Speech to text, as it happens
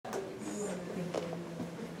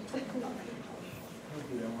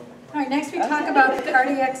next we talk about the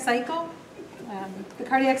cardiac cycle. The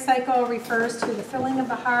cardiac cycle refers to the filling of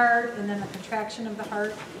the heart and then the contraction of the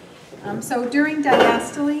heart. So during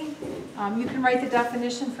diastole, you can write the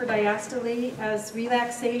definition for diastole as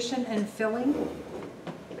relaxation and filling.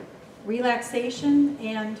 Relaxation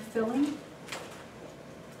and filling.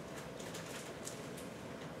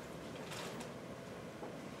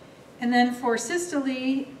 And then for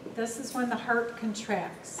systole, this is when the heart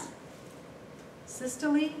contracts.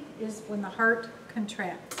 Systole is when the heart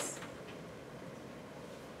contracts.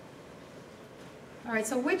 All right,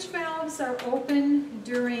 so which valves are open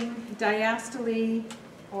during diastole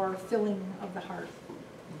or filling of the heart?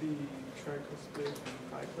 The tricuspid and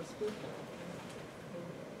bicuspid?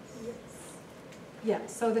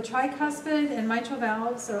 Yes, so the tricuspid and mitral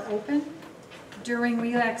valves are open during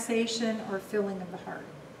relaxation or filling of the heart.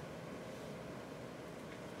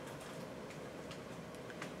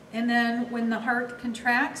 And then when the heart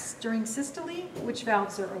contracts during systole, which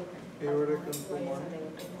valves are open? Aortic and pulmonic.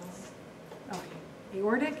 Okay,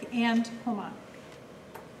 aortic and pulmonic.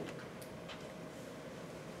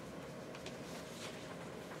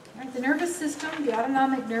 All right, the nervous system, the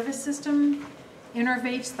autonomic nervous system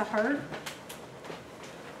innervates the heart.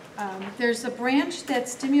 There's a branch that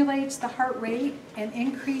stimulates the heart rate and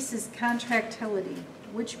increases contractility.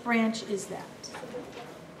 Which branch is that?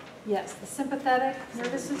 Yes, the sympathetic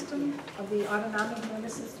nervous system of the autonomic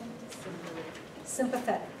nervous system.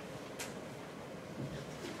 Sympathetic.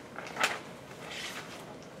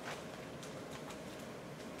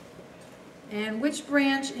 And which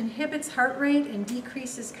branch inhibits heart rate and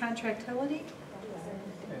decreases contractility?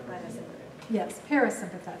 Yes,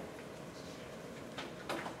 parasympathetic.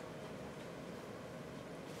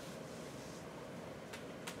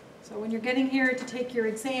 So when you're getting here to take your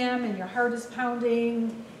exam and your heart is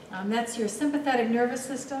pounding, that's your sympathetic nervous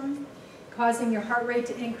system causing your heart rate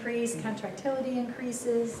to increase, contractility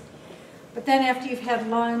increases. But then after you've had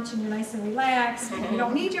lunch and you're nice and relaxed, you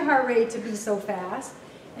don't need your heart rate to be so fast,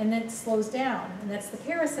 and then it slows down. And that's the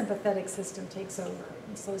parasympathetic system takes over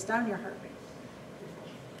and slows down your heart rate.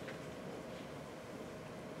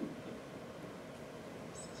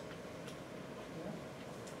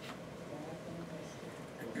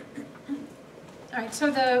 All right,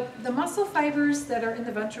 so the muscle fibers that are in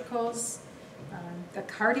the ventricles, the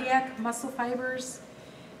cardiac muscle fibers,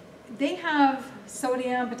 they have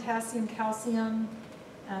sodium, potassium, calcium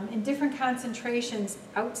in different concentrations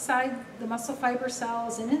outside the muscle fiber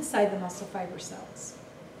cells and inside the muscle fiber cells.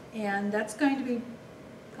 And that's going to be,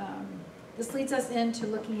 this leads us into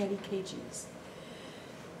looking at EKGs.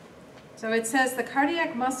 So it says the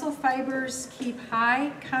cardiac muscle fibers keep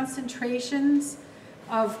high concentrations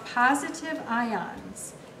of positive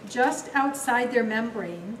ions just outside their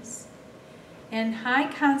membranes and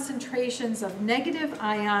high concentrations of negative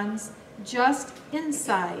ions just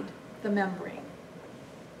inside the membrane.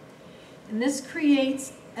 And this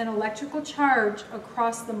creates an electrical charge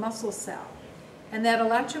across the muscle cell. And that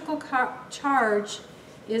electrical charge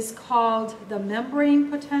is called the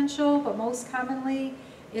membrane potential, but most commonly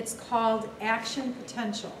it's called action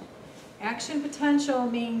potential. Action potential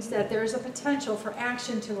means that there's a potential for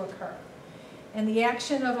action to occur. And the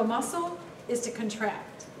action of a muscle is to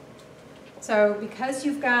contract. So because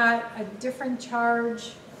you've got a different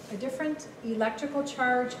charge, a different electrical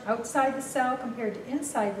charge outside the cell compared to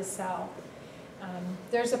inside the cell,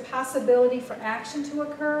 there's a possibility for action to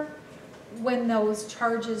occur when those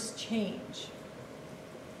charges change.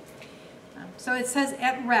 So it says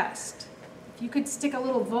at rest. You could stick a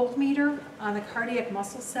little voltmeter on the cardiac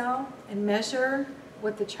muscle cell and measure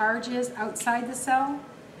what the charge is outside the cell.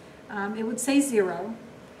 It would say 0.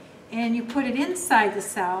 And you put it inside the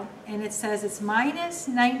cell, and it says it's minus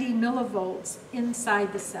 90 millivolts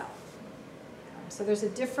inside the cell. So there's a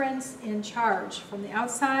difference in charge from the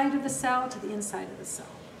outside of the cell to the inside of the cell.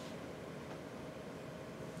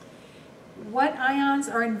 What ions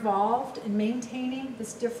are involved in maintaining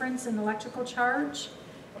this difference in electrical charge?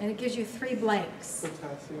 And it gives you 3 blanks.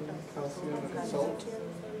 Potassium, calcium, and salt.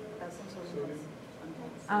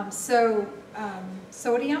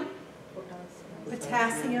 Sodium,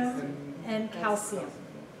 potassium, and calcium.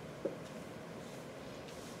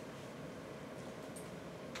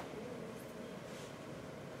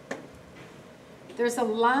 There's a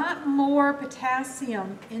lot more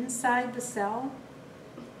potassium inside the cell,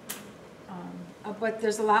 but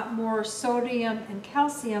there's a lot more sodium and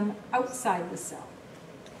calcium outside the cell.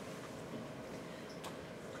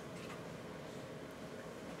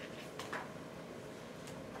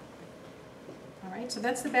 All right, so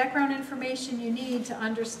that's the background information you need to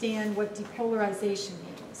understand what depolarization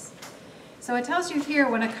means. So it tells you here,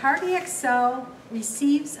 when a cardiac cell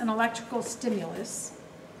receives an electrical stimulus,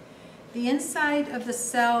 the inside of the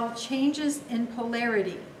cell changes in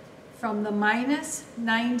polarity from the minus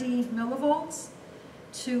 90 millivolts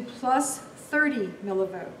to plus 30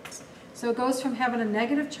 millivolts. So it goes from having a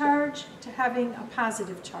negative charge to having a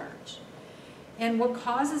positive charge. And what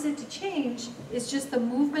causes it to change is just the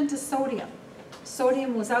movement of sodium.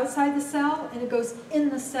 Sodium was outside the cell and it goes in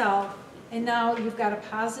the cell, and now you've got a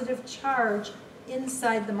positive charge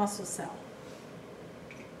inside the muscle cell.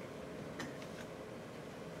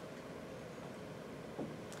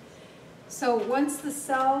 So once the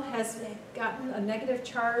cell has gotten a negative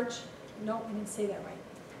charge, no, I didn't say that right.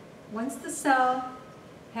 Once the cell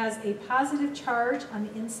has a positive charge on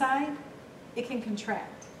the inside, it can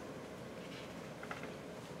contract.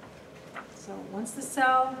 So once the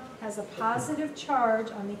cell has a positive charge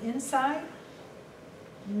on the inside,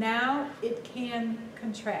 now it can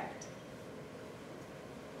contract.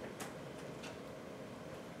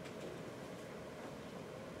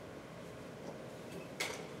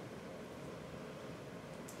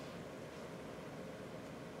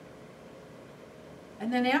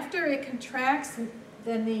 And then after it contracts,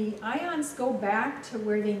 then the ions go back to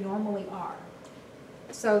where they normally are.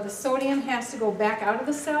 So the sodium has to go back out of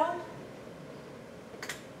the cell.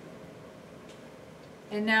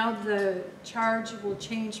 And now the charge will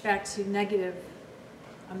change back to negative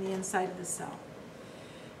on the inside of the cell.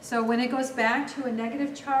 So when it goes back to a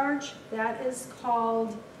negative charge, that is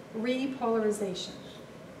called repolarization.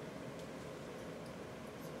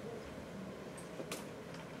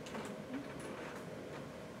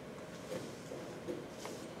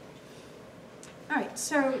 All right,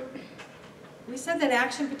 so we said that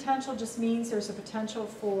action potential just means there's a potential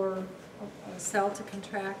for a cell to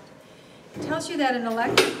contract. It tells you that an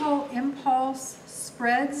electrical impulse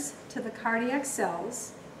spreads to the cardiac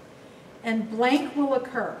cells and blank will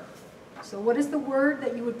occur. So what is the word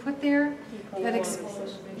that you would put there? Yes,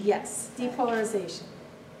 depolarization.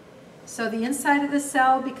 So the inside of the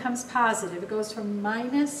cell becomes positive. It goes from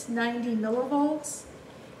minus 90 millivolts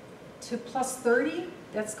to plus 30.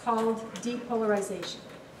 That's called depolarization.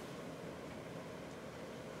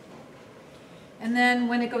 And then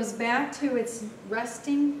when it goes back to its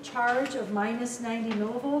resting charge of minus 90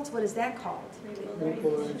 millivolts, what is that called?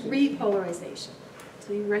 Repolarization. Repolarization.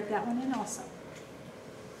 So you write that one in also.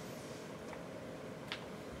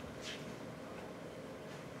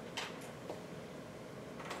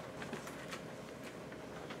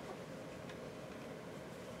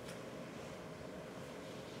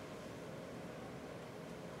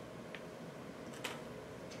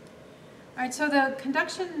 All right, so the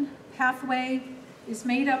conduction pathway is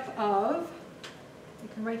made up of, you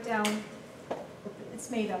can write down what it's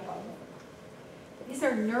made up of. These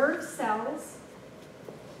are nerve cells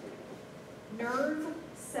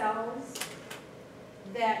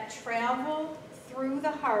that travel through the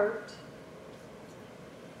heart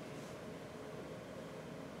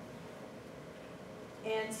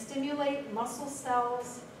and stimulate muscle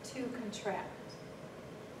cells to contract.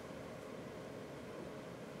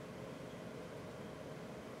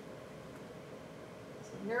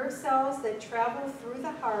 Nerve cells that travel through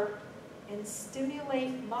the heart and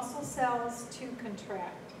stimulate muscle cells to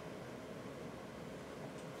contract.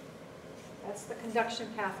 That's the conduction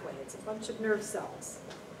pathway. It's a bunch of nerve cells.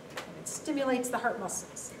 And it stimulates the heart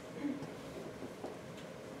muscles.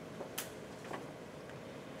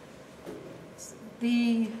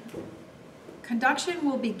 The conduction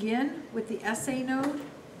will begin with the SA node. Do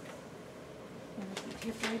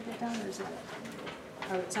you have to write that down, or is that?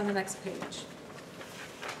 Oh, it's on the next page.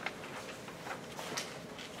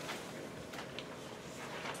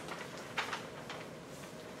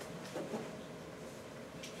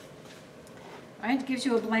 All right, it gives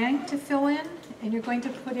you a blank to fill in, and you're going to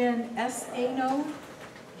put in SA node.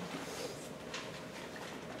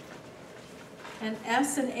 And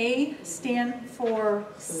S and A stand for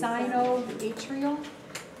sinoatrial,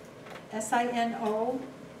 SINOATRIAL,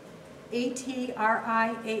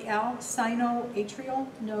 sinoatrial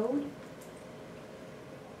node.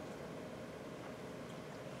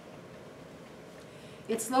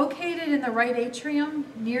 It's located in the right atrium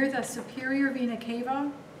near the superior vena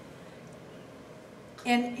cava.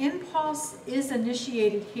 An impulse is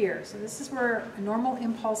initiated here. So this is where a normal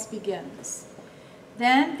impulse begins.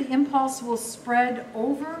 Then the impulse will spread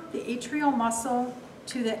over the atrial muscle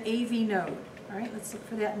to the AV node. All right, let's look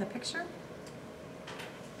for that in the picture.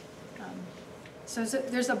 So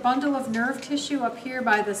there's a bundle of nerve tissue up here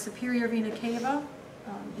by the superior vena cava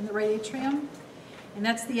in the right atrium, and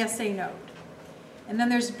that's the SA node. And then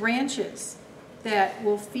there's branches that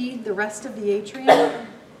will feed the rest of the atrium.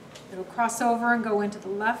 It'll cross over and go into the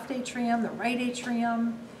left atrium, the right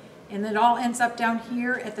atrium, and it all ends up down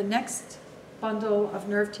here at the next bundle of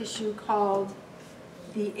nerve tissue called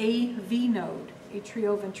the AV node,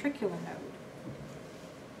 atrioventricular node.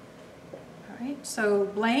 All right, so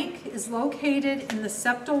blank is located in the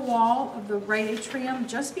septal wall of the right atrium,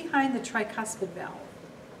 just behind the tricuspid valve.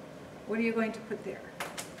 What are you going to put there?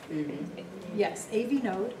 AV. Yes, AV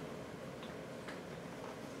node.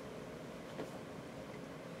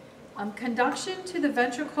 Conduction to the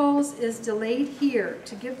ventricles is delayed here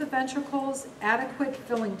to give the ventricles adequate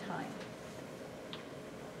filling time.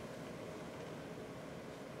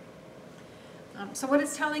 So what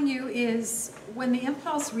it's telling you is when the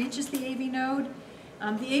impulse reaches the AV node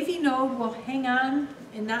will hang on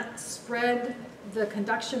and not spread the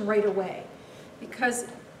conduction right away. Because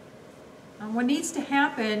what needs to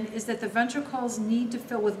happen is that the ventricles need to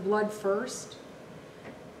fill with blood first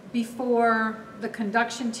before the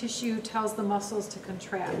conduction tissue tells the muscles to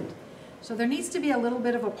contract. So there needs to be a little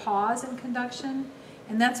bit of a pause in conduction,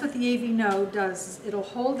 and that's what the AV node does. It'll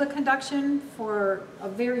hold the conduction for a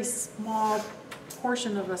very small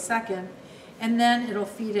portion of a second, and then it'll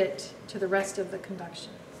feed it to the rest of the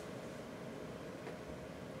conduction.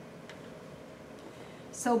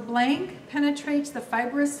 So blank penetrates the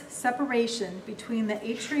fibrous separation between the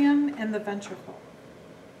atrium and the ventricle.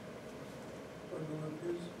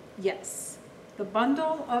 Yes, the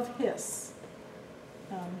bundle of His.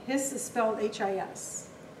 His is spelled H-I-S.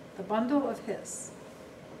 The bundle of His.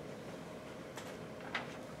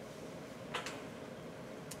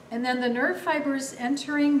 And then the nerve fibers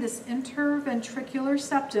entering this interventricular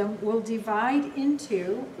septum will divide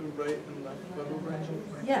into... The right and left bundle branches?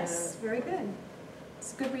 Yes, very good.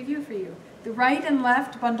 It's a good review for you. The right and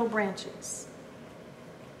left bundle branches.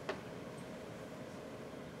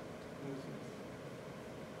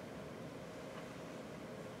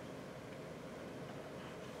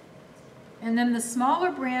 And then the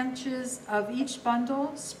smaller branches of each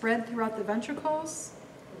bundle spread throughout the ventricles.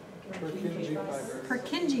 Purkinje fibers.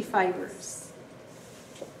 Purkinje fibers.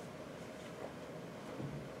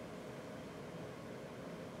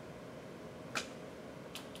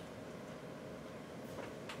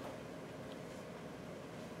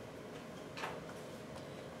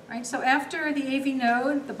 All right, so after the AV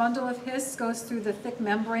node, the bundle of His goes through the thick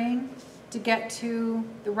membrane to get to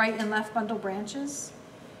the right and left bundle branches.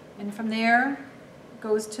 And from there,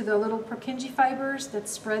 goes to the little Purkinje fibers that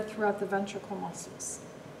spread throughout the ventricle muscles.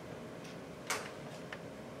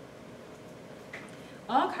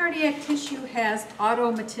 All cardiac tissue has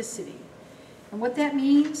automaticity. And what that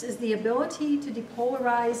means is the ability to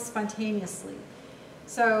depolarize spontaneously.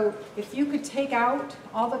 So if you could take out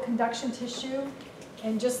all the conduction tissue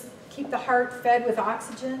and just keep the heart fed with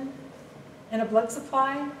oxygen and a blood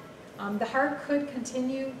supply, the heart could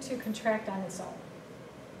continue to contract on its own.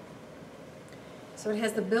 So it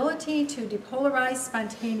has the ability to depolarize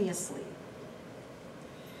spontaneously.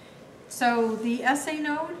 So the SA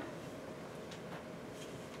node,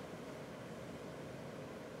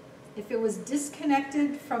 if it was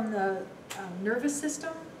disconnected from the nervous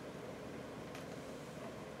system,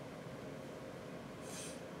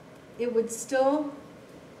 it would still,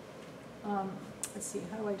 let's see,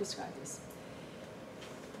 how do I describe this?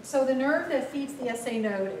 So the nerve that feeds the SA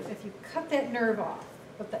node, if you cut that nerve off,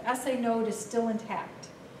 but the SA node is still intact,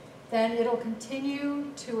 then it'll continue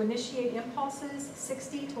to initiate impulses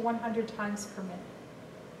 60 to 100 times per minute.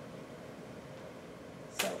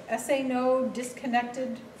 So SA node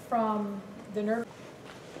disconnected from the nerve.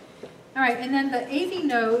 All right, and then the AV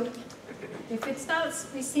node, if it's not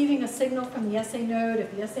receiving a signal from the SA node,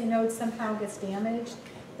 if the SA node somehow gets damaged,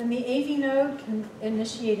 then the AV node can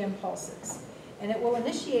initiate impulses. And it will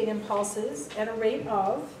initiate impulses at a rate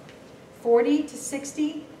of 40 to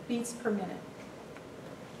 60 beats per minute.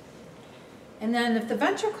 And then if the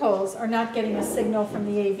ventricles are not getting a signal from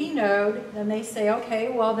the AV node, then they say, okay,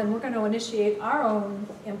 well then we're going to initiate our own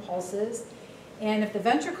impulses. And if the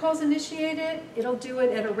ventricles initiate it, it'll do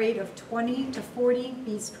it at a rate of 20 to 40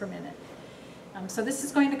 beats per minute. So this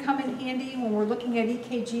is going to come in handy when we're looking at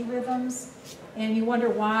EKG rhythms and you wonder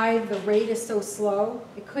why the rate is so slow.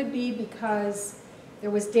 It could be because there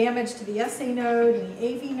was damage to the SA node and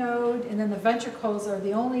the AV node, and then the ventricles are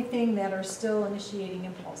the only thing that are still initiating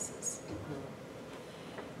impulses.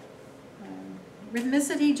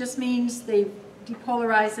 Rhythmicity just means they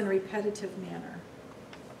depolarize in a repetitive manner.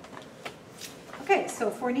 Okay, so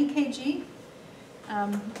for an EKG,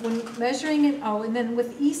 when measuring it, and then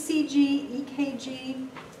with ECG, EKG,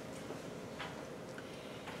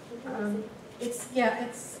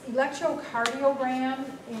 it's electrocardiogram,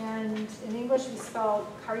 and in English we spell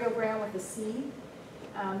cardiogram with a C.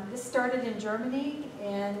 This started in Germany,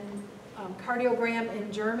 and cardiogram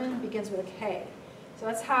in German begins with a K. So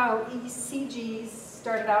that's how ECGs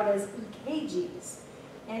started out as EKGs.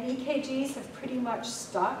 And EKGs have pretty much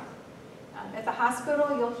stuck. At the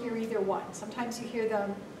hospital, you'll hear either one. Sometimes you hear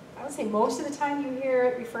them, I would say most of the time you hear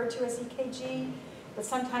it referred to as EKG, but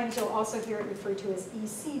sometimes you'll also hear it referred to as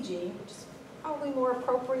ECG, which is probably more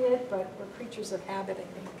appropriate, but we're creatures of habit, I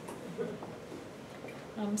think.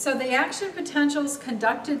 So the action potentials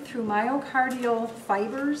conducted through myocardial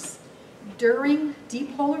fibers during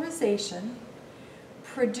depolarization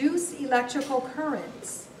produce electrical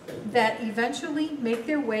currents that eventually make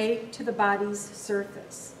their way to the body's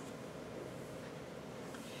surface.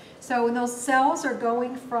 So when those cells are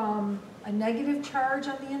going from a negative charge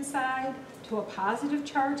on the inside to a positive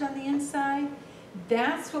charge on the inside,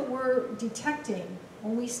 that's what we're detecting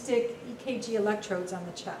when we stick EKG electrodes on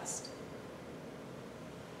the chest.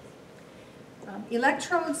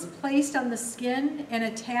 Electrodes placed on the skin and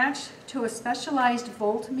attached to a specialized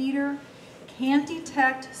voltmeter can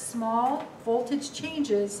detect small voltage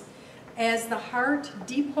changes as the heart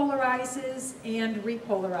depolarizes and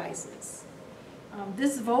repolarizes.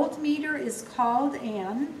 This voltmeter is called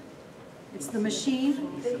it's the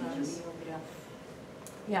machine that you use.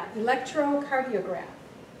 Yeah, electrocardiograph.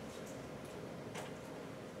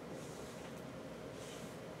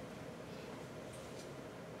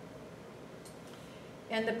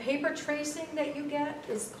 And the paper tracing that you get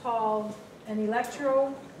is called an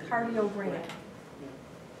electrocardiogram.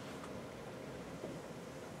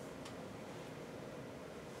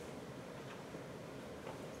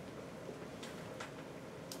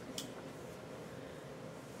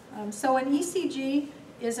 So an ECG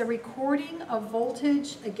is a recording of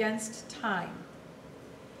voltage against time.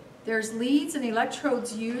 There's leads and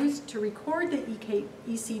electrodes used to record the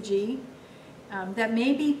ECG that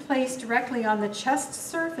may be placed directly on the chest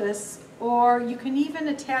surface, or you can even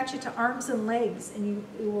attach it to arms and legs, and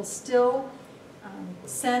you will still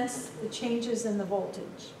sense the changes in the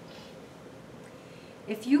voltage.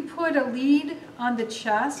 If you put a lead on the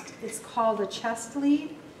chest, it's called a chest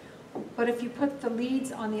lead. But if you put the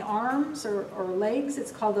leads on the arms or legs, it's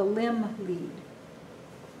called a limb lead.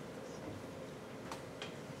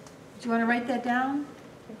 Do you want to write that down?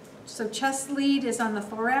 So chest lead is on the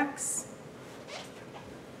thorax.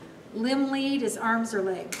 Limb lead is arms or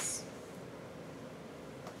legs.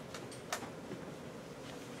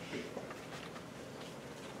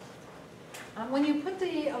 When you put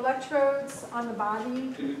the electrodes on the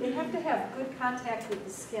body, they have to have good contact with the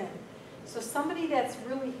skin. So somebody that's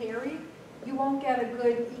really hairy, you won't get a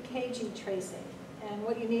good EKG tracing. And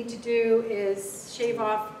what you need to do is shave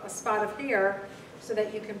off a spot of hair so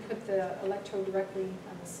that you can put the electrode directly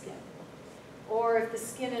on the skin. Or if the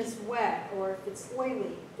skin is wet or if it's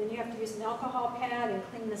oily, then you have to use an alcohol pad and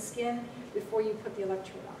clean the skin before you put the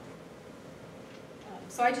electrode on.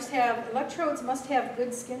 So I just have, electrodes must have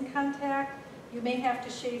good skin contact. You may have to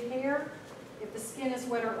shave hair. If the skin is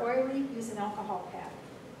wet or oily, use an alcohol pad.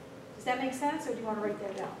 Does that make sense, or do you want to write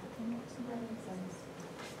that down? That makes sense.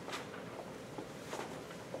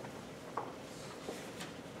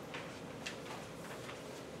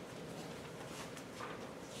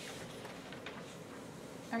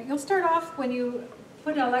 All right, you'll start off when you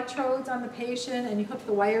put electrodes on the patient and you hook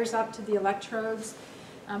the wires up to the electrodes.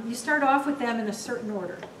 You start off with them in a certain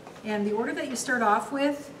order. And the order that you start off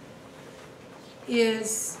with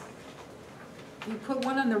is you put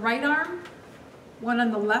one on the right arm, one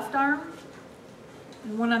on the left arm,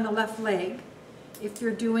 and one on the left leg if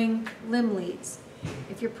you're doing limb leads.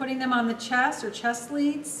 If you're putting them on the chest or chest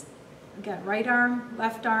leads, again, right arm,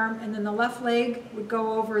 and then the left leg would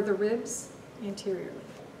go over the ribs anteriorly.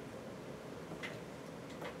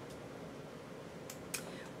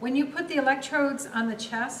 When you put the electrodes on the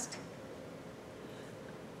chest,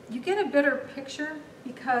 you get a better picture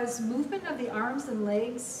because movement of the arms and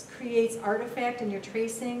legs creates artifact in your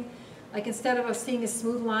tracing. Like instead of us seeing a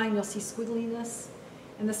smooth line, you'll see squiggliness.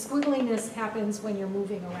 And the squiggliness happens when you're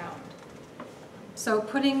moving around. So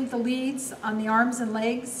putting the leads on the arms and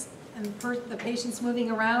legs and the patient's moving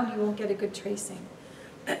around, you won't get a good tracing.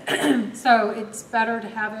 So it's better to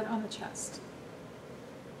have it on the chest.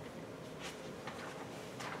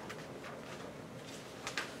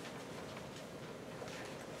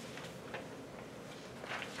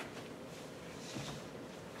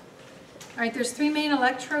 All right, there's 3 main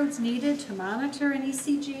electrodes needed to monitor an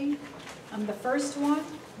ECG. The first one,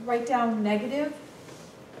 write down negative.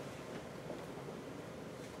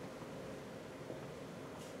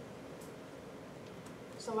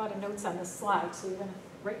 There's a lot of notes on this slide, so you're going to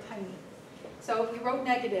write tiny. So you wrote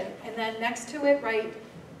negative, and then next to it write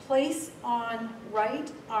Place on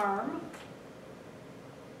right arm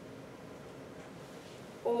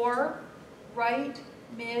or right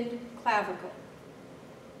mid clavicle.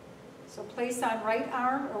 So place on right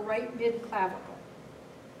arm or right mid clavicle.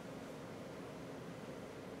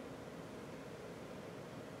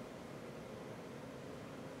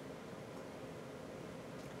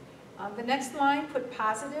 On the next line, put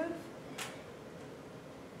positive.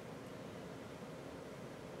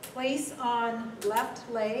 Place on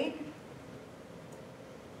left leg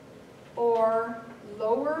or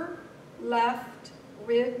lower left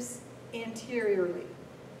ribs anteriorly.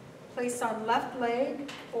 Place on left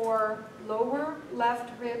leg or lower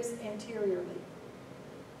left ribs anteriorly.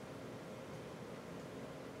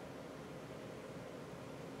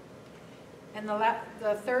 And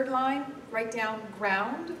the third line, write down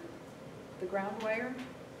ground, the ground wire.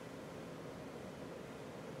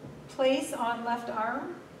 Place on left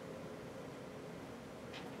arm,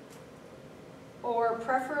 or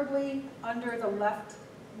preferably under the left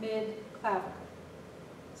mid clavicle.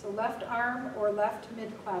 So left arm or left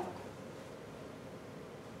mid clavicle.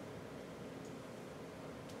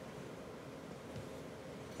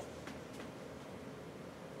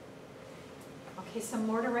 Okay, some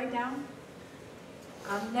more to write down.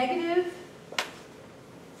 Negative,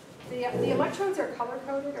 the electrodes are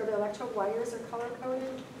color-coded, or the electrode wires are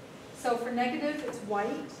color-coded. So for negative, it's white.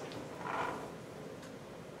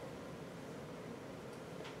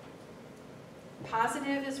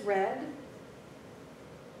 Positive is red.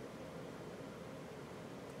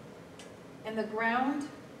 And the ground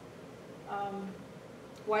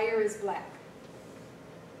wire is black.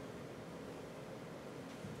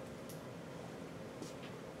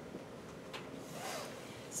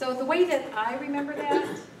 So the way that I remember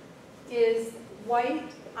that is white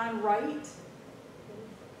on right,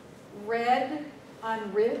 red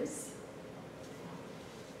on ribs,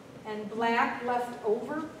 and black left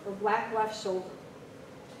over or black left shoulder.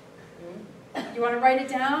 You want to write it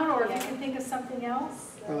down, or if you can think of something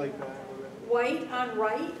else? I like that. White on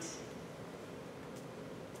right,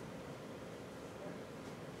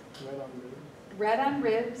 red on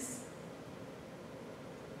ribs,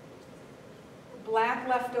 black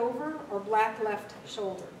left over or black left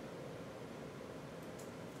shoulder.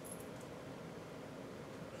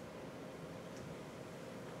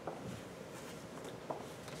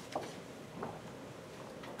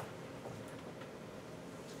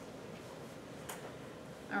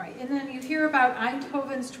 All right, and then you hear about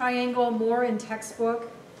Einthoven's triangle more in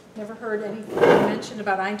textbook. Never heard anything mentioned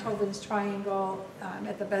about Einthoven's triangle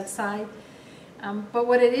at the bedside. But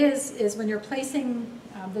what it is when you're placing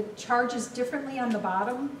the charges differently on the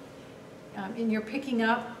bottom, and you're picking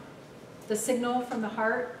up the signal from the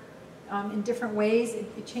heart in different ways,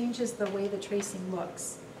 it changes the way the tracing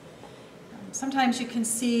looks. Sometimes you can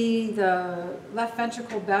see the left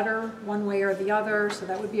ventricle better one way or the other, so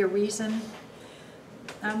that would be a reason.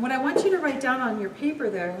 What I want you to write down on your paper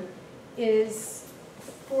there is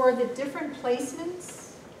for the different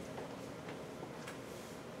placements,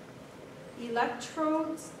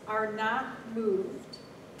 electrodes are not moved.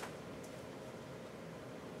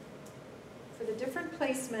 For the different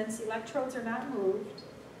placements, electrodes are not moved,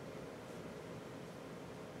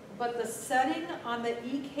 but the setting on the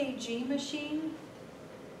EKG machine,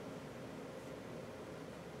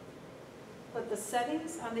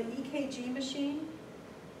 settings on the EKG machine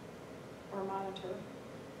or monitor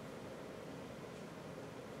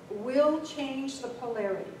will change the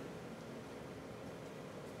polarity.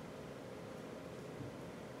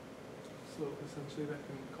 So essentially that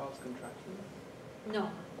can cause contraction?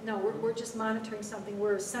 No, we're just monitoring something.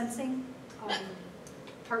 We're sensing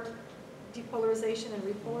part depolarization and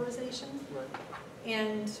repolarization. Right.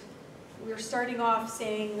 And we're starting off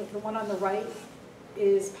saying that the one on the right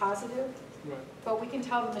is positive, Right. but we can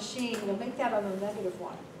tell the machine, make that on the negative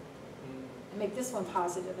one, and make this one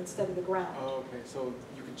positive instead of the ground. Oh, okay. So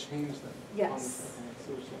you could change them. Yes.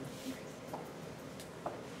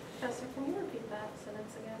 Professor, can you repeat that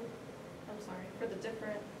sentence again? I'm sorry, for the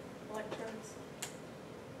different electrodes?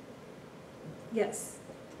 Yes.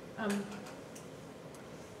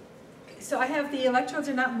 So I have the electrodes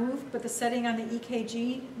are not moved, but the setting on the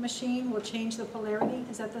EKG machine will change the polarity.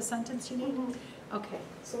 Is that the sentence you need? Mm-hmm. Okay.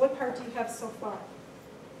 So what part do you have so far?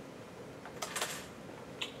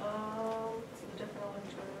 The different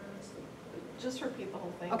electrodes. Just repeat the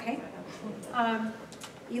whole thing. Okay. 'Cause I haven't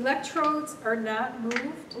seen it. Electrodes are not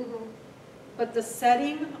moved, Mhm. but the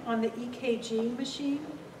setting on the EKG machine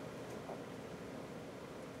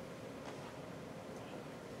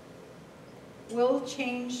will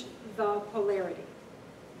change the polarity.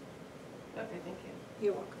 Okay, thank you.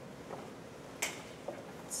 You're welcome.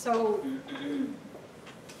 So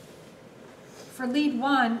for lead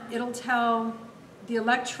 1, it'll tell the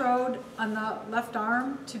electrode on the left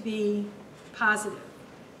arm to be positive.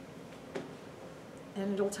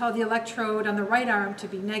 And it'll tell the electrode on the right arm to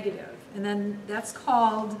be negative. And then that's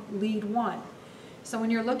called lead 1. So when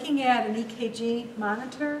you're looking at an EKG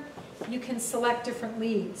monitor, you can select different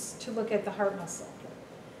leads to look at the heart muscle.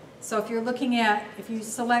 So if you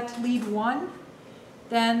select lead 1,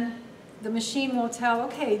 then the machine will tell,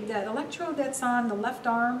 okay, that electrode that's on the left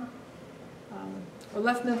arm or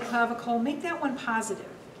left middle clavicle, make that one positive.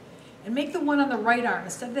 And make the one on the right arm,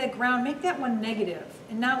 instead of that ground, make that one negative.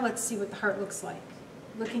 And now let's see what the heart looks like,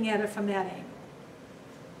 looking at it from that angle.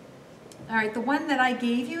 All right, the one that I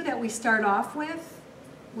gave you that we start off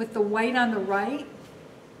with the white on the right,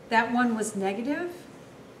 that one was negative.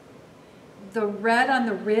 The red on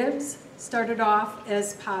the ribs started off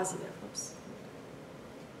as positive. Oops.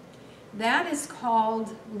 That is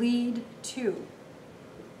called lead 2.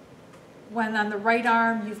 When on the right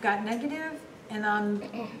arm you've got negative, and on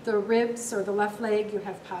the ribs or the left leg you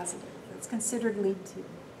have positive. That's considered lead 2.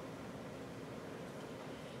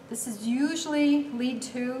 This is usually lead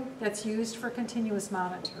 2 that's used for continuous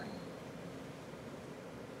monitoring.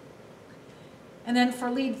 And then for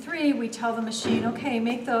lead 3, we tell the machine, okay,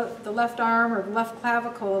 make the left arm or the left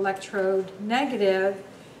clavicle electrode negative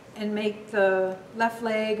and make the left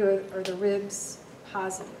leg or the ribs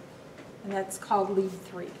positive. And that's called lead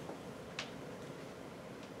 3.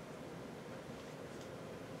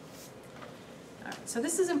 So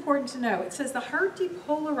this is important to know. It says the heart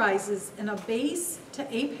depolarizes in a base to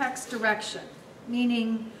apex direction,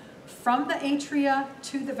 meaning from the atria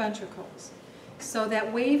to the ventricles. So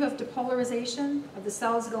that wave of depolarization of the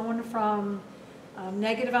cells going from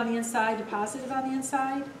negative on the inside to positive on the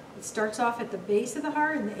inside, it starts off at the base of the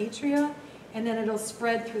heart in the atria, and then it'll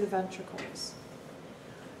spread through the ventricles.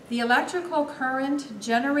 The electrical current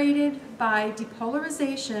generated by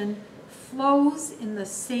depolarization flows in the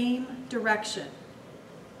same direction.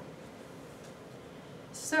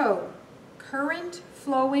 So, current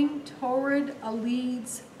flowing toward a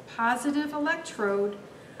lead's positive electrode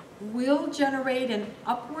will generate an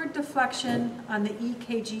upward deflection on the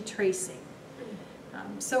EKG tracing.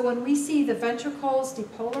 So when we see the ventricles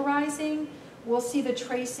depolarizing, we'll see the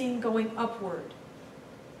tracing going upward.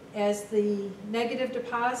 As the negative to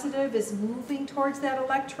positive is moving towards that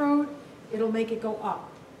electrode, it'll make it go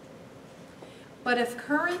up. But if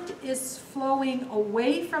current is flowing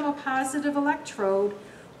away from a positive electrode,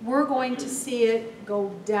 we're going to see it go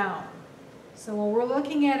down. So when we're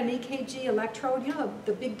looking at an EKG electrode, you know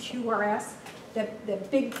the big QRS, that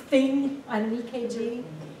big thing on an EKG,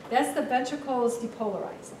 that's the ventricles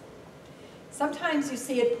depolarizing. Sometimes you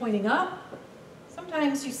see it pointing up,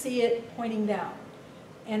 sometimes you see it pointing down.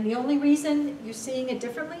 And the only reason you're seeing it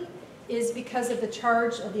differently is because of the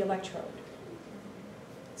charge of the electrode.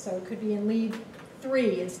 So it could be in lead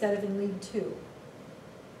 3 instead of in lead 2.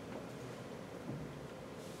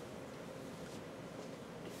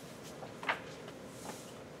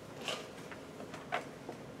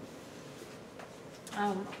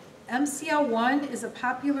 MCL1 is a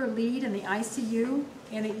popular lead in the ICU,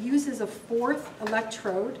 and it uses a 4th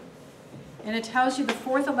electrode, and it tells you the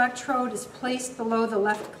 4th electrode is placed below the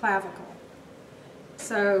left clavicle.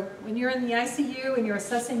 So when you're in the ICU and you're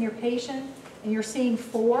assessing your patient and you're seeing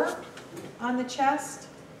 4 on the chest,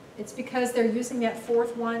 it's because they're using that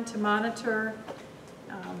 4th one to monitor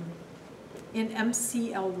in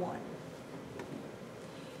MCL1.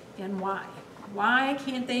 And why? Why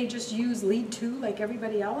can't they just use lead 2 like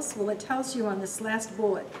everybody else? Well, it tells you on this last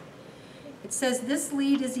bullet. It says this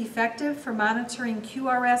lead is effective for monitoring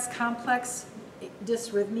QRS complex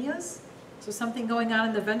dysrhythmias. So something going on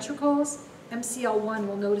in the ventricles, MCL1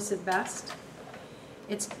 will notice it best.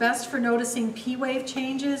 It's best for noticing P wave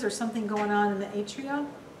changes or something going on in the atria,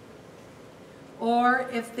 or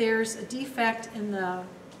if there's a defect in the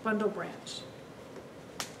bundle branch.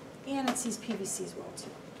 And it sees PVCs well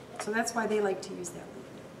too. So that's why they like to use that lead.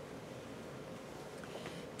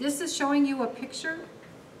 This is showing you a picture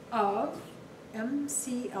of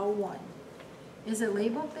MCL1. Is it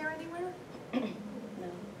labeled there anywhere?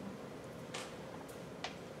 No.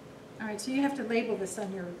 All right, so you have to label this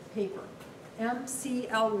on your paper.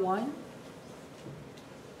 MCL1.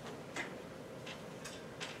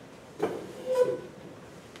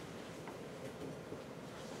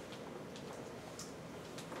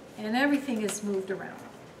 And everything is moved around.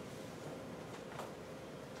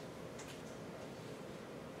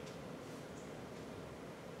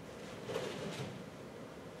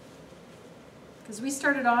 Because we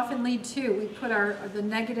started off in lead 2, we put the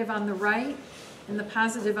negative on the right and the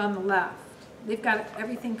positive on the left. They've got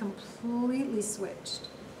everything completely switched.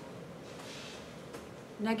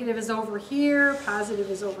 Negative is over here, positive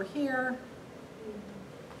is over here.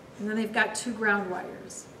 And then they've got 2 ground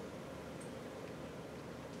wires.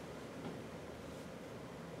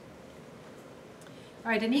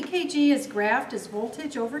 All right, an EKG is graphed as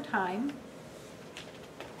voltage over time.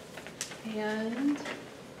 And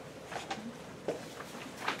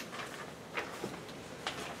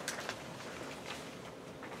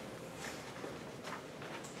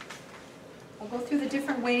I'll go through the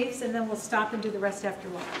different waves and then we'll stop and do the rest after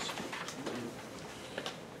lunch.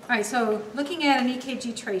 All right, so looking at an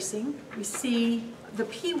EKG tracing, we see the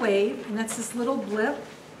P wave, and that's this little blip.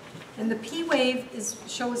 And the P wave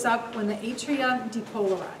shows up when the atria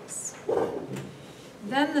depolarize.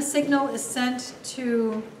 Then the signal is sent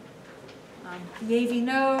to the AV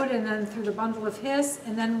node and then through the bundle of His.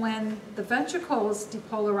 And then when the ventricles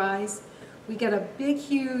depolarize, we get a big,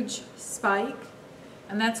 huge spike.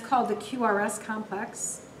 And that's called the QRS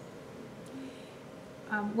complex.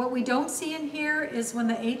 What we don't see in here is when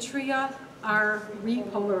the atria are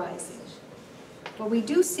repolarizing. What we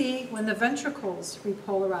do see when the ventricles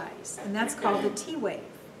repolarize, and that's called the T wave.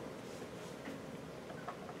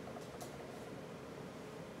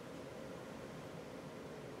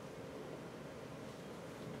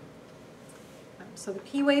 So the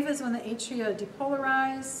P wave is when the atria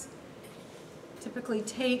depolarize. Typically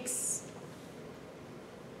takes,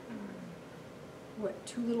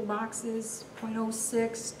 2 little boxes,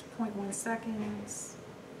 0.06 to 0.1 seconds.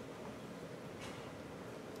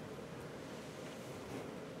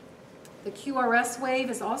 The QRS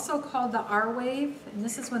wave is also called the R wave, and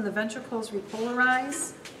this is when the ventricles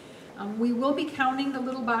repolarize. We will be counting the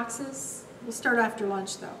little boxes. We'll start after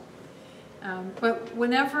lunch though. But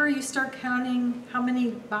whenever you start counting how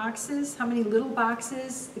many little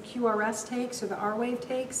boxes the QRS takes or the R wave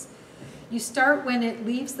takes, you start when it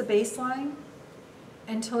leaves the baseline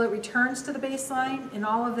until it returns to the baseline, and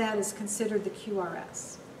all of that is considered the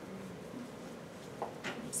QRS.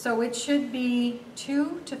 So it should be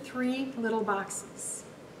 2 to 3 little boxes.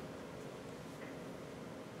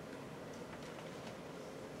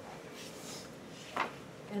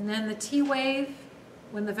 And then the T wave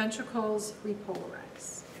when the ventricles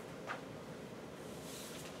repolarize.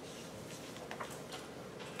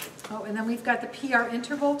 Oh, and then we've got the PR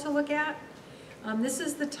interval to look at. This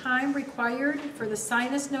is the time required for the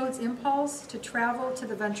sinus node's impulse to travel to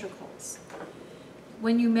the ventricles.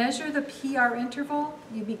 When you measure the PR interval,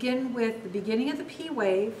 you begin with the beginning of the P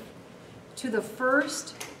wave to the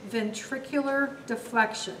first ventricular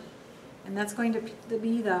deflection. And that's going to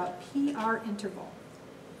be the PR interval.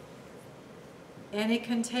 And it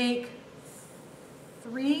can take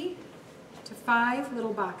 3 to 5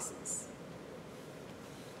 little boxes.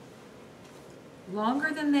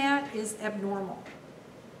 Longer than that is abnormal.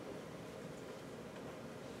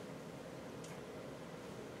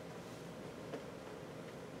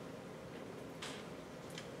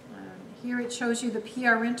 Here it shows you the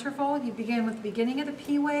PR interval. You begin with the beginning of the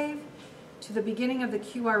P wave to the beginning of the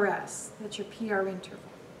QRS. That's your PR interval.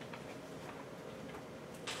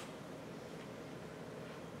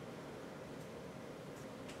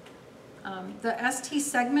 The ST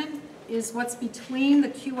segment is what's between the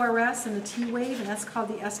QRS and the T wave, and that's called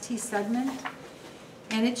the ST segment.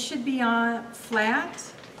 And it should be on flat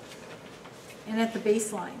and at the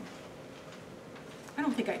baseline. I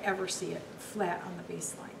don't think I ever see it flat on the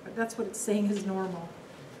baseline, but that's what it's saying is normal.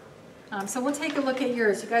 So we'll take a look at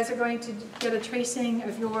yours. You guys are going to get a tracing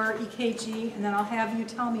of your EKG, and then I'll have you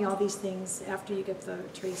tell me all these things after you get the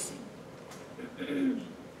tracing.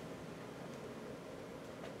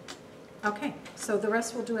 Okay, so the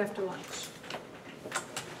rest we'll do after lunch.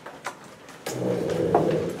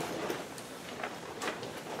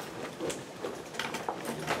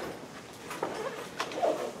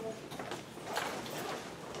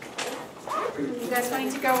 You guys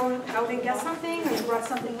going to go out and get something, or you brought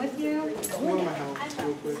something with you? Come on my house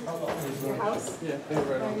real quick. Your house? Yeah, they're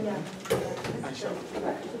right on. Yeah. I shall.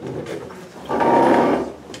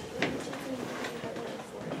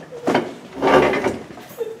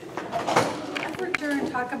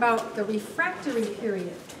 Talk about the refractory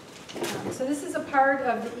period. So this is a part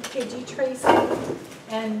of the EKG tracing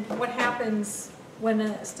and what happens when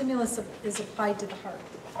a stimulus is applied to the heart.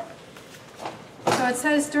 So it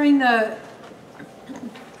says during the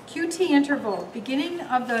QT interval, beginning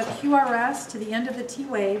of the QRS to the end of the T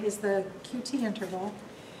wave is the QT interval.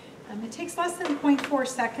 It takes less than 0.4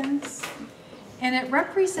 seconds, and it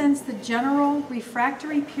represents the general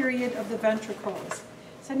refractory period of the ventricles.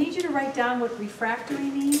 So I need you to write down what refractory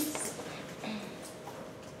means.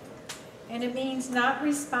 And it means not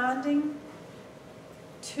responding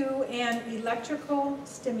to an electrical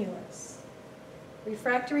stimulus.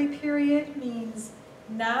 Refractory period means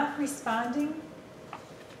not responding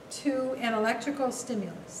to an electrical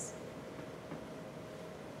stimulus.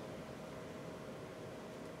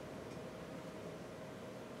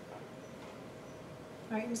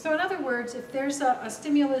 All right, and so in other words, if there's a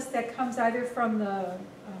stimulus that comes either from the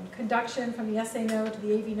conduction, from the SA node to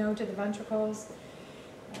the AV node to the ventricles,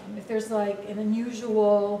 if there's like an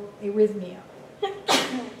unusual arrhythmia,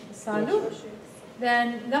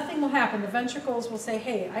 then nothing will happen. The ventricles will say,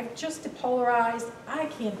 hey, I've just depolarized, I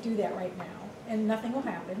can't do that right now, and nothing will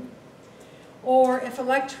happen. Or if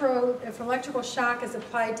electrical shock is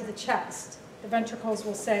applied to the chest, the ventricles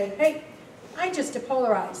will say, hey, I just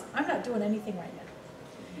depolarized, I'm not doing anything right now.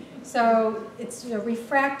 So it's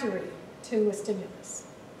refractory to a stimulus.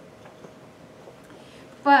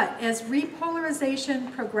 But as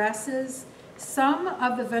repolarization progresses, some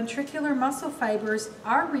of the ventricular muscle fibers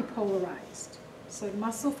are repolarized. So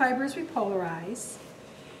muscle fibers repolarize.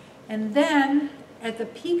 And then at the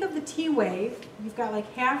peak of the T wave, you've got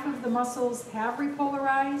like half of the muscles have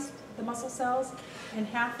repolarized, the muscle cells, and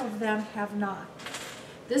half of them have not.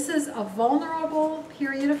 This is a vulnerable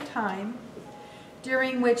period of time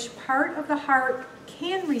during which part of the heart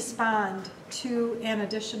can respond to an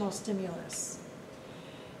additional stimulus.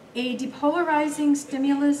 A depolarizing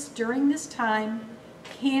stimulus during this time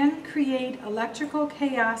can create electrical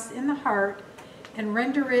chaos in the heart and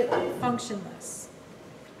render it functionless.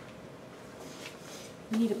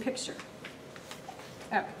 We need a picture.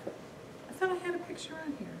 Oh, I thought I had a picture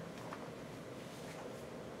on here.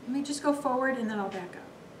 Let me just go forward and then I'll back up.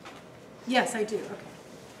 Yes, I do, okay.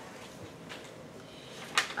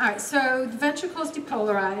 All right, so the ventricles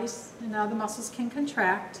depolarize, and now the muscles can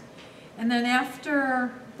contract. And then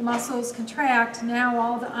after the muscles contract, now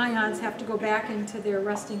all the ions have to go back into their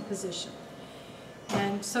resting position.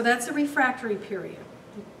 And so that's a refractory period.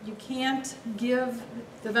 You can't give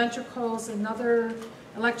the ventricles another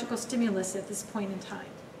electrical stimulus at this point in time.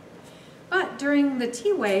 But during the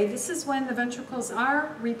T wave, this is when the ventricles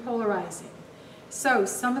are repolarizing. So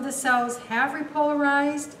some of the cells have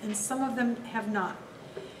repolarized and some of them have not.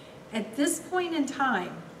 At this point in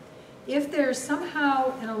time, if there's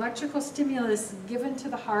somehow an electrical stimulus given to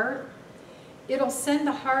the heart, it'll send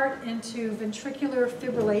the heart into ventricular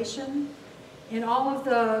fibrillation, and all of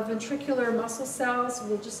the ventricular muscle cells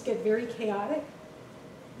will just get very chaotic.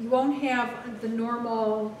 You won't have the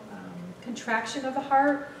normal contraction of the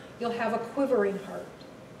heart. You'll have a quivering heart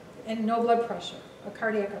and no blood pressure, a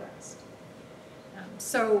cardiac arrest.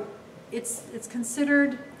 So it's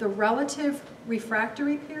considered the relative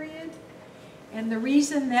refractory period. And the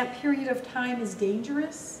reason that period of time is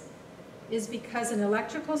dangerous is because an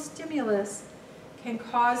electrical stimulus can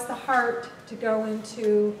cause the heart to go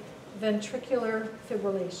into ventricular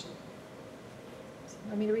fibrillation.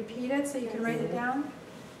 Want me to repeat it so you can write it down?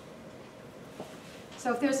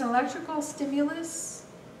 So if there's an electrical stimulus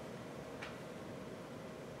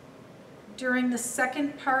during the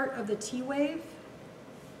second part of the T wave,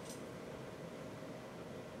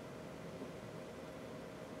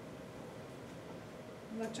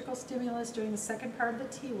 electrical stimulus during the second part of the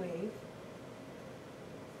T wave,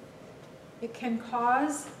 it can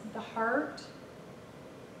cause the heart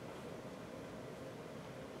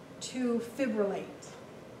to fibrillate.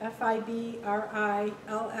 F-I-B-R-I-L-L-A-T-E,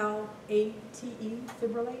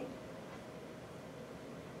 fibrillate.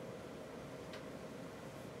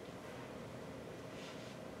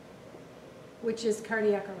 Which is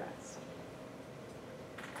cardiac arrest.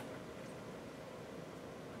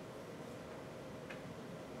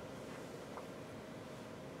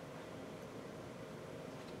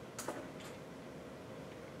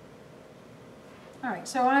 All right,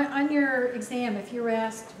 so on your exam, if you're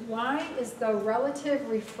asked, why is the relative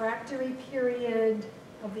refractory period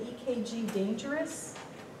of the EKG dangerous,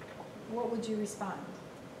 what would you respond?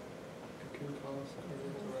 It can cause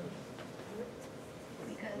cardiac arrest.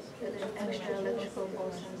 Because an extra electrical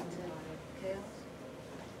goes into chaos?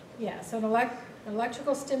 Yeah, so an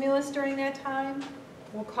electrical stimulus during that time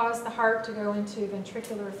will cause the heart to go into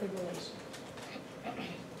ventricular fibrillation.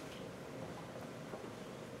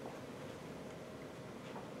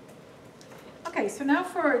 Okay, so now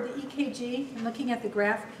for the EKG, I'm looking at the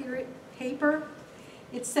graph paper.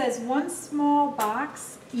 It says one small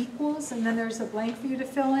box equals, and then there's a blank for you to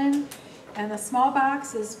fill in, and the small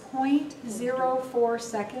box is 0.04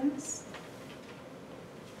 seconds.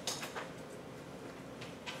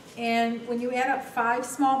 And when you add up 5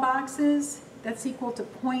 small boxes, that's equal to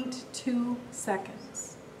 0.2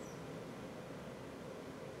 seconds.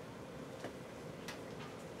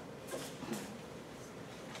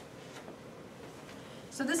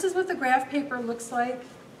 So this is what the graph paper looks like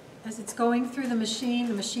as it's going through the machine.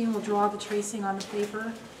 The machine will draw the tracing on the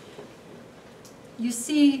paper. You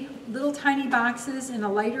see little tiny boxes in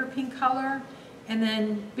a lighter pink color and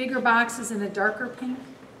then bigger boxes in a darker pink.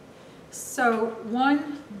 So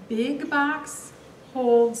one big box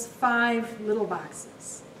holds 5 little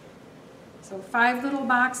boxes. So 5 little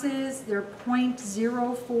boxes, they're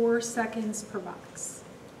 0.04 seconds per box.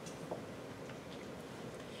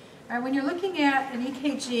 All right, when you're looking at an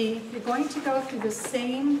EKG, you're going to go through the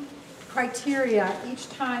same criteria each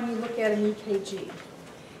time you look at an EKG.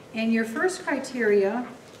 And your first criteria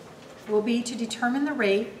will be to determine the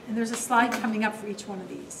rate, and there's a slide coming up for each one of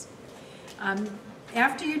these.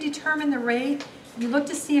 After you determine the rate, you look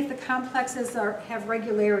to see if the complexes have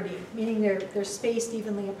regularity, meaning they're spaced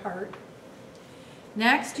evenly apart.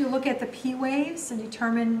 Next, you look at the P waves and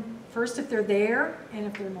determine first if they're there and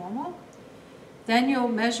if they're normal. Then you'll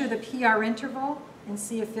measure the PR interval and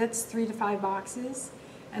see if it's 3 to 5 boxes.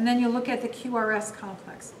 And then you'll look at the QRS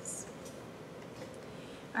complexes.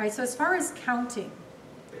 All right, so as far as counting,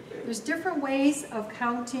 there's different ways of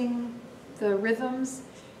counting the rhythms.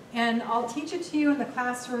 And I'll teach it to you in the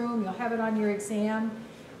classroom. You'll have it on your exam.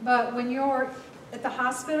 But when you're at the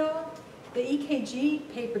hospital, the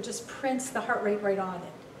EKG paper just prints the heart rate right on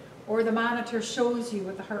it. Or the monitor shows you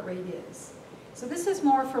what the heart rate is. So this is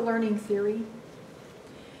more for learning theory.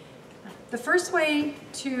 The first way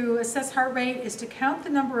to assess heart rate is to count the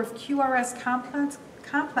number of QRS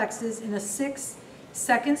complexes in a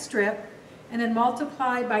 6-second strip and then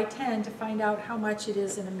multiply by 10 to find out how much it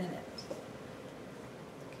is in a minute.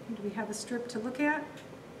 Okay, do we have a strip to look at?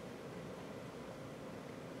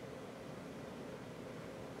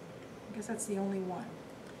 I guess that's the only one.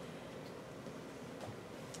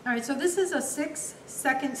 All right, so this is a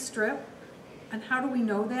 6-second strip. And how do we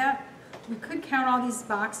know that? We could count all these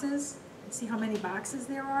boxes and see how many boxes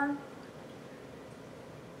there are.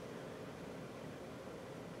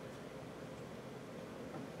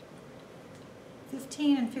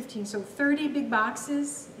 $15 and $15, so 30 big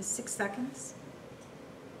boxes is 6 seconds.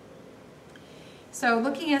 So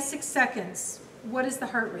looking at 6 seconds, what is the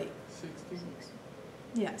heart rate? 60.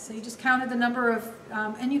 Yeah, so you just counted the number of,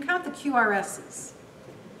 and you count the QRSs.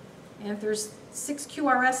 And if there's 6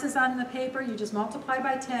 QRSs on the paper, you just multiply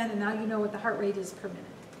by 10, and now you know what the heart rate is per minute.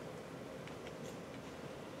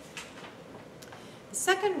 The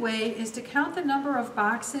second way is to count the number of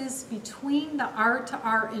boxes between the R to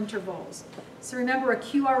R intervals. So remember, a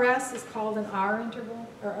QRS is called an R interval,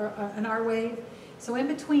 or an R wave. So in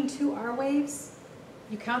between 2 R waves,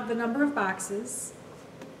 you count the number of boxes.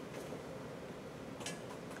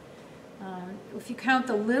 If you count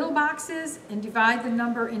the little boxes and divide the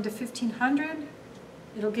number into 1,500,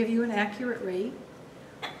 it'll give you an accurate rate.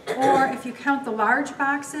 Or if you count the large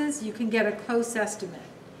boxes, you can get a close estimate.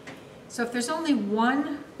 So if there's only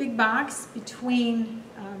one big box between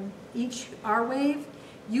each R wave,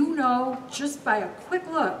 you know just by a quick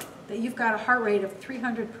look that you've got a heart rate of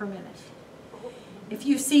 300 per minute. If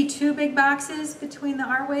you see 2 big boxes between the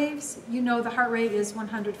R waves, you know the heart rate is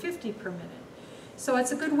 150 per minute. So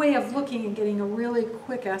it's a good way of looking and getting a really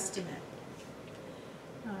quick estimate.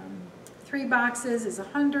 3 boxes is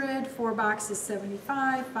 100, 4 boxes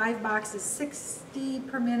 75, 5 boxes 60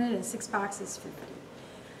 per minute, and 6 boxes 50.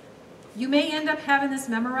 You may end up having this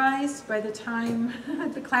memorized by the time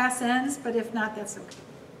the class ends, but if not, that's okay.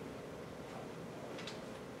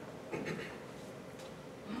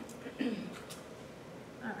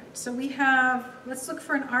 All right, so we have, let's look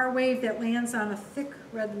for an R wave that lands on a thick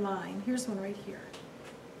red line. Here's one right here.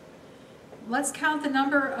 Let's count the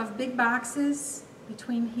number of big boxes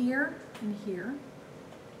between here and here.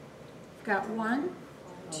 We've got 1,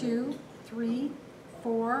 2, 3,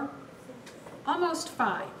 4, almost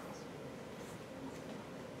 5.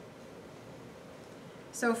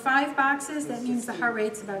 So 5 boxes, that means the heart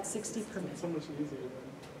rate's about 60 per minute. So much easier than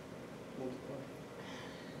multiply.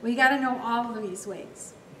 Well, you got to know all of these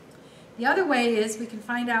ways. The other way is we can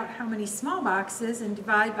find out how many small boxes and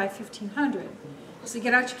divide by 1,500. So you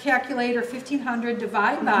get out your calculator, 1,500,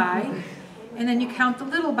 divide by, and then you count the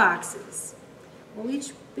little boxes. Well,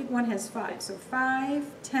 each big one has 5. So 5,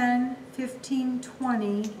 10, 15,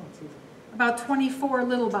 20, about 24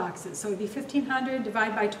 little boxes. So it would be 1,500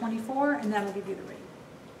 divided by 24, and that'll give you the rate.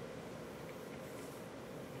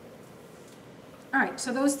 All right,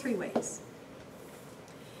 so those 3 ways.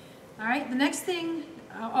 All right, the next thing,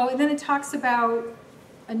 and then it talks about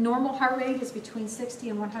a normal heart rate is between 60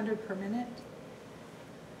 and 100 per minute.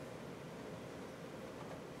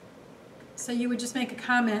 So you would just make a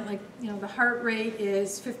comment like, the heart rate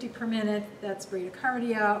is 50 per minute, that's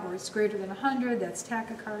bradycardia, or it's greater than 100, that's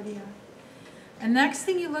tachycardia. And next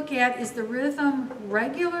thing you look at is the rhythm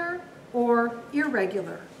regular or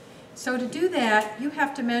irregular. So to do that, you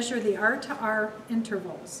have to measure the R to R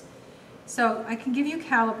intervals. So I can give you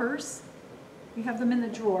calipers. You have them in the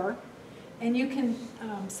drawer. And you can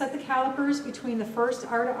set the calipers between the first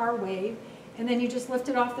R to R wave, and then you just lift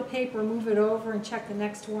it off the paper, move it over, and check the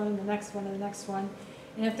next one, and the next one, and the next one.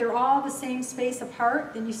 And if they're all the same space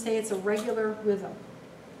apart, then you say it's a regular rhythm.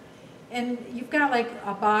 And you've got like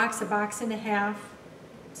a box and a half,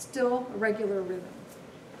 still a regular rhythm.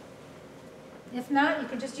 If not, you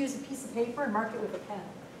can just use a piece of paper and mark it with a pen.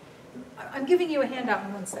 I'm giving you a handout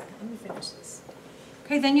in 1 second. Let me finish this.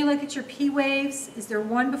 Okay, then you look at your P waves. Is there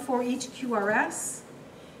one before each QRS?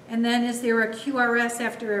 And then is there a QRS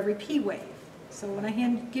after every P wave? So when I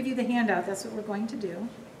give you the handout, that's what we're going to do.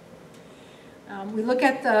 We look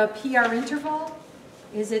at the PR interval.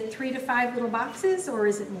 Is it 3 to 5 little boxes, or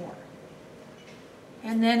is it more?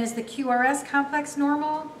 And then is the QRS complex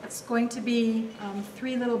normal? It's going to be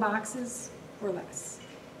 3 little boxes or less.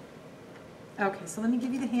 Okay, so let me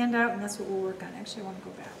give you the handout, and that's what we'll work on. Actually, I want to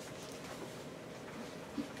go back.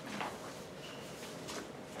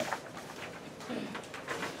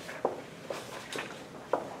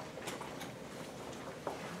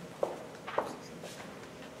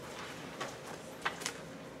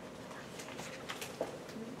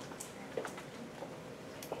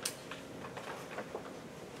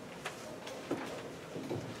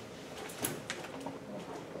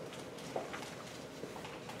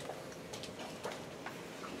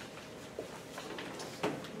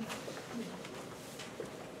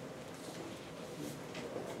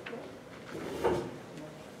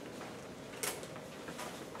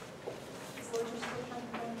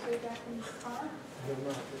 I have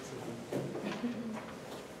not, it's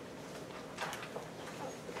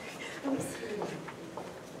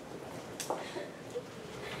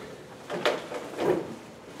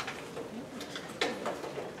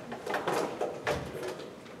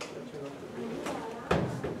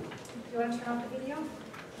Do you want to turn off the video?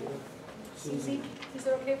 Susie, is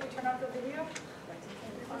it okay if we turn off the video?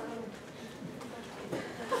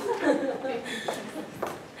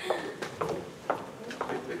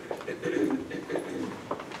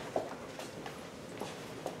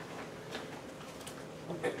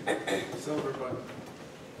 silver button.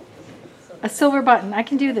 A silver button. I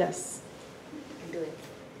can do this.